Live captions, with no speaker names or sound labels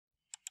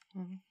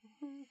Hotcakes,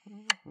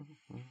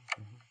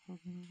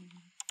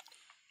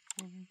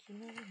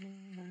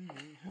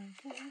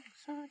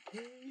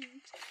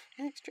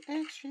 extra,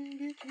 extra,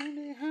 get your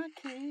Monday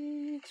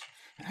hotcakes.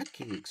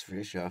 Hotcakes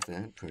fresh off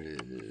that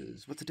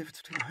press. What's the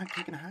difference between a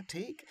hotcake and a hot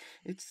take?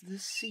 It's the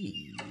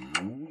C.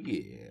 Ooh,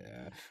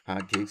 yeah.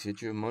 Hotcakes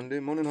hit your Monday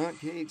morning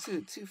hotcakes.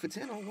 2 for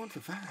 10 or 1 for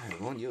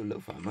 5 on your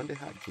Lo-Fi Monday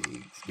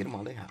hotcakes. Get them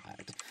all they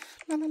hot.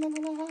 La la la la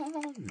la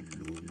la.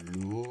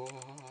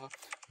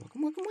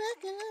 Welcome, welcome,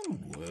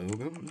 welcome,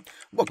 welcome.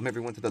 Welcome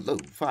everyone to the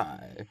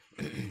Lo-Fi.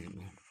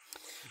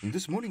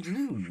 This morning's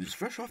news,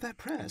 fresh off that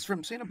press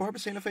from Santa Barbara,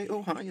 Santa Fe,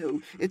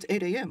 Ohio. It's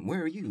 8 a.m.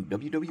 Where are you?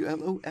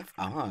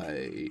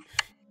 WWLOFI.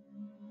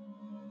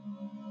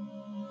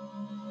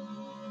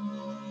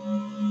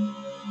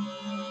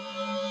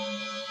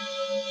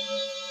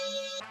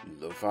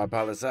 Lofi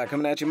Poli Sci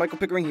coming at you. Michael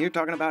Pickering here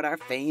talking about our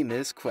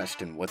famous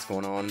question. What's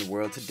going on in the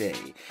world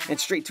today? And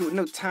straight to it,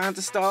 no time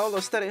to stall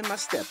or stutter in my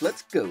step.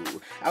 Let's go.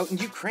 Out in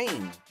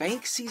Ukraine,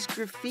 Banksy's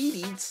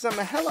graffitied some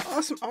hella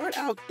awesome art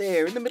out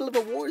there in the middle of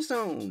a war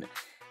zone.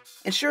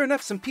 And sure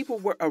enough, some people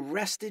were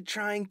arrested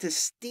trying to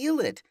steal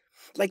it.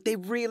 Like they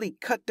really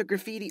cut the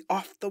graffiti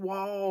off the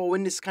wall.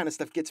 And this kind of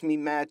stuff gets me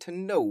mad to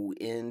no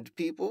end,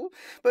 people.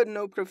 But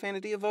no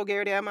profanity or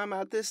vulgarity out of my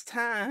mouth this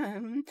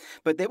time.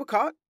 But they were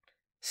caught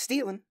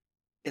stealing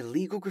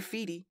illegal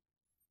graffiti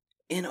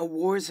in a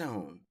war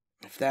zone.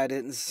 If that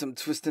isn't some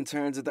twists and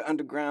turns of the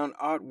underground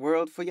art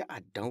world for you,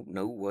 I don't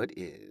know what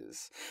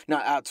is.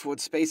 Now, out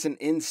towards space and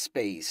in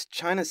space,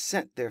 China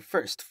sent their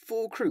first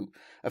full crew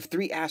of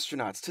 3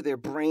 astronauts to their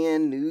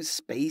brand new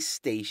space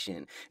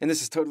station. And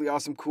this is totally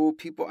awesome, cool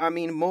people. I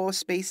mean, more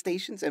space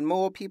stations and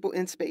more people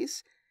in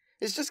space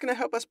is just going to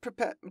help us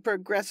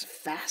progress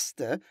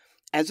faster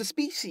as a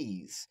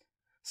species.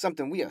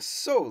 Something we are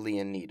sorely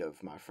in need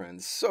of, my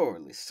friends.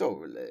 Sorely,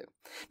 sorely.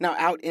 Now,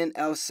 out in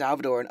El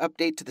Salvador, an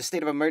update to the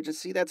state of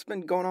emergency that's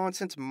been going on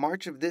since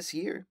March of this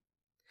year.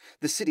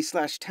 The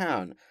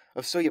city/town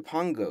of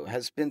Soyapango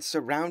has been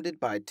surrounded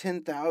by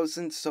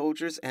 10,000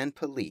 soldiers and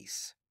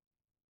police.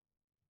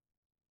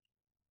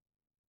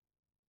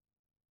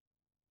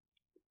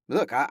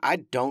 Look, I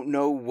don't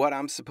know what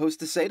I'm supposed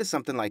to say to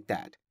something like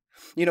that.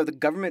 You know, the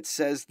government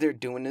says they're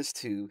doing this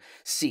to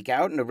seek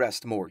out and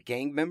arrest more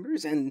gang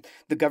members, and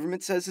the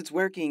government says it's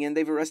working, and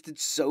they've arrested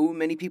so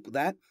many people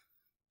that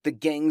the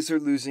gangs are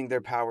losing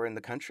their power in the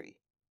country.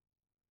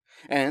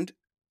 And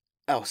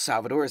El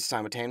Salvador is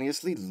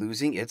simultaneously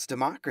losing its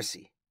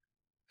democracy.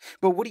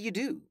 But what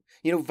do?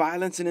 You know,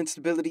 violence and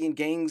instability in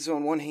gangs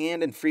on one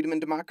hand and freedom and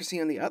democracy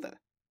on the other.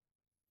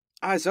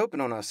 Eyes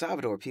open on El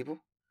Salvador,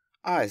 people.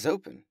 Eyes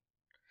open.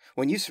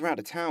 When you surround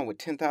a town with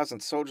 10,000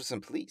 soldiers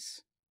and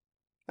police,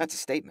 that's a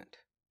statement.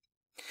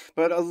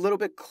 But a little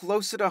bit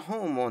closer to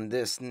home on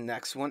this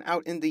next one,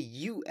 out in the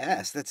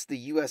U.S., that's the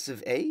U.S.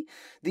 of A.,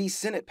 the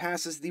Senate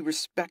passes the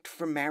Respect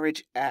for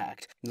Marriage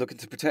Act, looking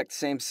to protect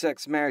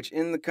same-sex marriage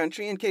in the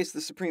country in case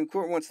the Supreme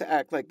Court wants to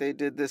act like they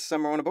did this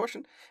summer on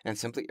abortion and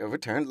simply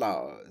overturn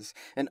laws.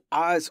 And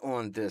eyes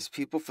on this,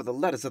 people, for the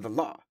letters of the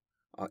law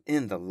are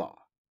in the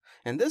law.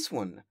 And this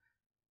one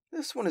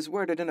is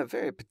worded in a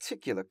very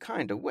particular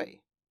kind of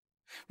way.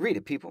 Read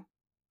it, people.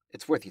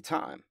 It's worth your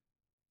time.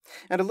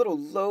 And a little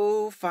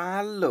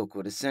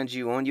Lofi-Local to send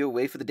you on your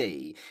way for the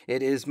day.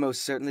 It is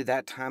most certainly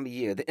that time of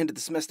year. The end of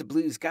the semester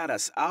blues got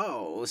us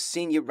all.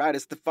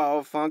 Senioritis, the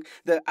fall funk,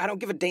 the I don't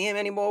give a damn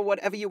anymore,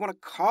 whatever you want to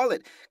call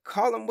it.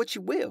 Call them what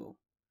you will.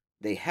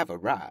 They have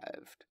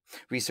arrived.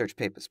 Research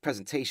papers,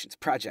 presentations,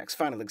 projects,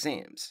 final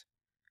exams.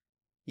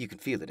 You can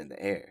feel it in the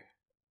air.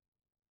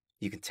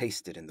 You can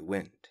taste it in the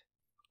wind.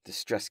 The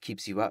stress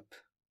keeps you up,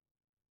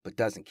 but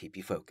doesn't keep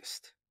you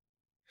focused.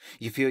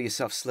 You feel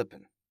yourself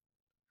slipping.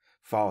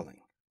 Falling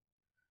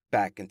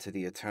back into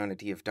the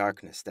eternity of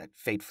darkness that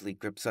fatefully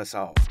grips us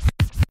all.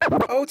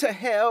 Oh, to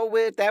hell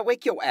with that.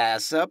 Wake your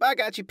ass up. I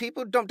got you,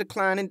 people. Don't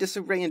decline in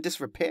disarray and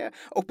disrepair.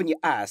 Open your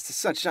eyes to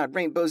sunshine,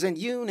 rainbows, and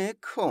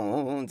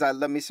unicorns. I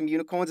love me some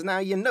unicorns, now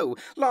you know.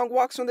 Long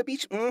walks on the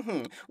beach,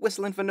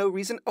 whistling for no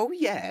reason, oh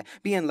yeah.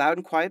 Being loud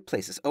in quiet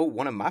places, oh,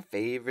 one of my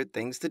favorite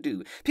things to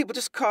do. People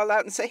just call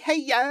out and say, hey,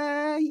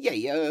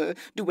 yeah.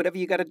 Do whatever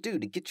you gotta do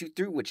to get you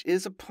through which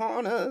is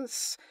upon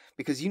us.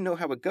 Because you know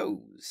how it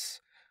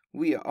goes.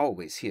 We are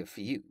always here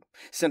for you.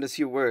 Send us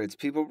your words,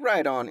 people,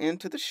 right on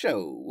into the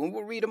show, and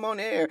we'll read them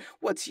on air.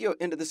 What's your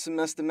end of the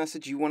semester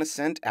message you want to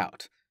send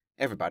out?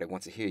 Everybody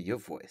wants to hear your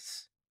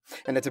voice.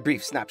 And that's a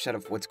brief snapshot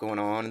of what's going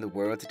on in the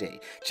world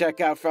today.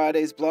 Check out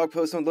Friday's blog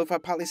post on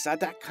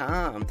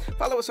LofiPoliSci.com.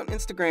 Follow us on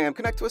Instagram.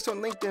 Connect to us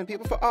on LinkedIn,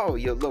 people, for all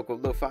your local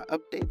lo-fi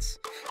updates.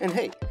 And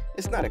hey,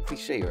 it's not a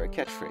cliche or a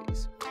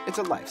catchphrase. It's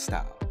a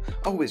lifestyle.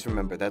 Always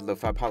remember that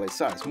Lofi Poli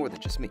Sci is more than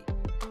just me.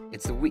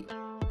 It's the we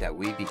that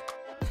we be.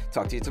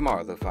 Talk to you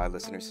tomorrow, Lo-Fi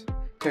listeners.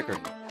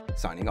 Pickering,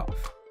 signing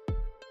off.